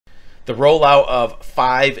The rollout of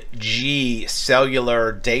 5G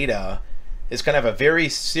cellular data is going to have a very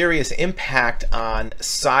serious impact on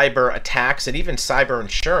cyber attacks and even cyber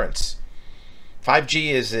insurance. 5G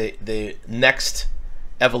is the next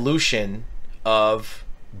evolution of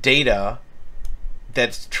data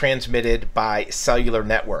that's transmitted by cellular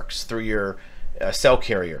networks through your cell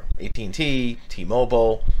carrier. AT&T,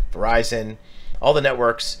 T-Mobile, Verizon, all the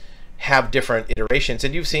networks have different iterations,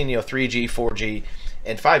 and you've seen 3G, 4G,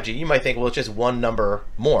 and 5G. You might think, well, it's just one number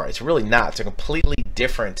more. It's really not. It's a completely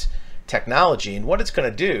different technology, and what it's going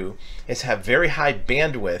to do is have very high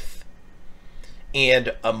bandwidth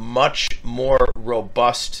and a much more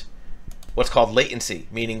robust what's called latency,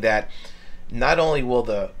 meaning that not only will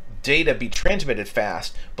the data be transmitted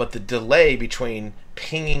fast, but the delay between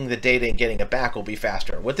pinging the data and getting it back will be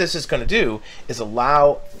faster. What this is going to do is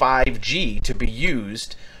allow 5G to be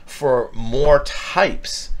used for more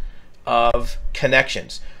types of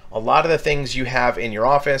connections. A lot of the things you have in your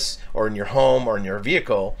office or in your home or in your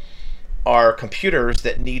vehicle are computers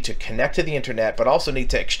that need to connect to the internet, but also need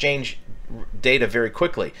to exchange data very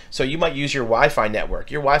quickly. So you might use your Wi-Fi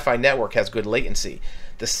network. Your Wi-Fi network has good latency.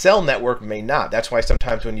 The cell network may not. That's why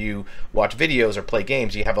sometimes when you watch videos or play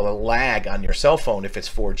games, you have a lag on your cell phone if it's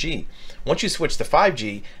 4G. Once you switch to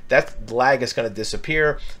 5G, that lag is going to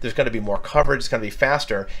disappear. There's going to be more coverage. It's going to be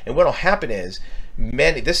faster. And what will happen is,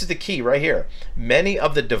 this is the key right here, many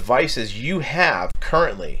of the devices you have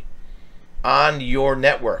currently on your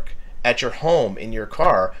network at your home, in your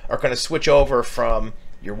car, are going to switch over from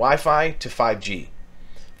your Wi-Fi to 5G.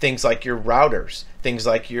 Things like your routers, things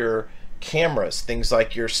like your cameras, things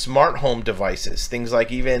like your smart home devices, things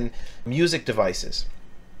like even music devices.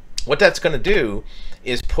 What that's going to do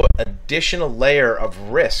is put additional layer of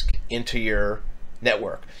risk into your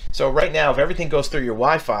network. So right now, if everything goes through your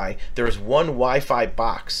Wi-Fi, there's one Wi-Fi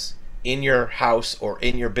box in your house or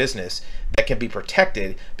in your business that can be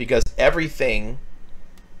protected, because everything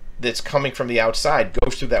that's coming from the outside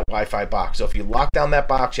goes through that Wi-Fi box. So if you lock down that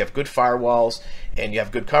box, you have good firewalls, and you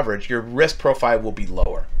have good coverage, your risk profile will be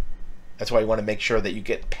lower. That's why you want to make sure that you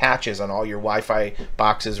get patches on all your Wi-Fi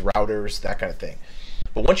boxes, routers, that kind of thing.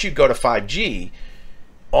 But once you go to 5G,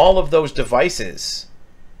 all of those devices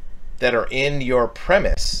that are in your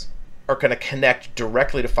premise are going to connect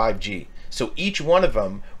directly to 5G. So each one of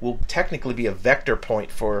them will technically be a vector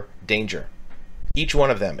point for danger. Each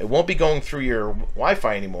one of them. It won't be going through your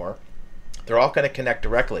Wi-Fi anymore. They're all going to connect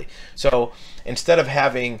directly. So instead of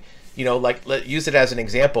having, use it as an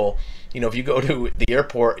example, if you go to the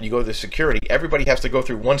airport and you go to the security, everybody has to go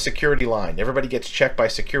through one security line. Everybody gets checked by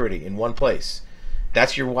security in one place.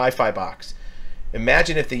 That's your Wi-Fi box.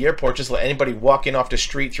 Imagine if the airport just let anybody walk in off the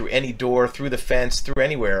street, through any door, through the fence, through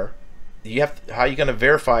anywhere. How are you going to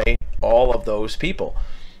verify all of those people?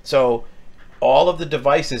 So all of the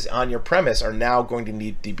devices on your premise are now going to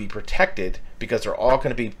need to be protected, because they're all going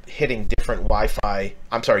to be hitting different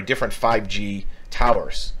different 5G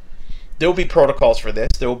towers. There will be protocols for this.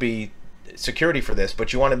 There will be security for this,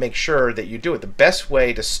 but you want to make sure that you do it. The best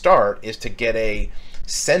way to start is to get a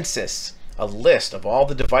census, a list of all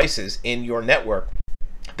the devices in your network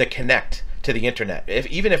that connect to the internet.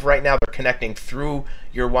 Even if right now they're connecting through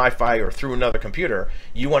your Wi-Fi or through another computer,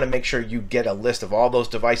 you want to make sure you get a list of all those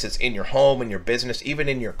devices in your home, in your business, even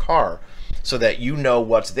in your car, so that you know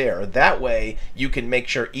what's there. That way you can make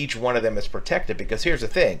sure each one of them is protected. Because here's the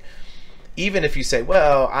thing, even if you say,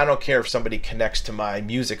 well, I don't care if somebody connects to my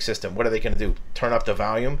music system, what are they going to do? Turn up the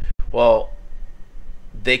volume? Well,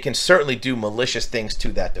 they can certainly do malicious things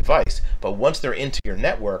to that device, but once they're into your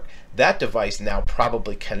network, that device now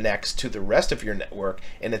probably connects to the rest of your network,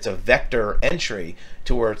 and it's a vector entry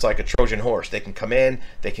to where it's like a Trojan horse. They can come in,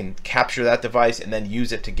 they can capture that device, and then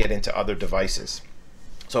use it to get into other devices.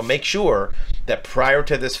 So make sure that prior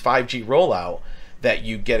to this 5G rollout that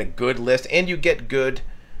you get a good list, and you get good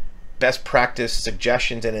best practice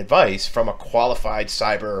suggestions and advice from a qualified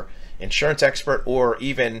cyber insurance expert, or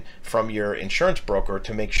even from your insurance broker,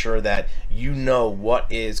 to make sure that you know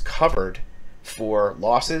what is covered for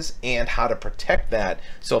losses and how to protect that,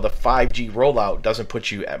 so the 5G rollout doesn't put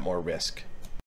you at more risk.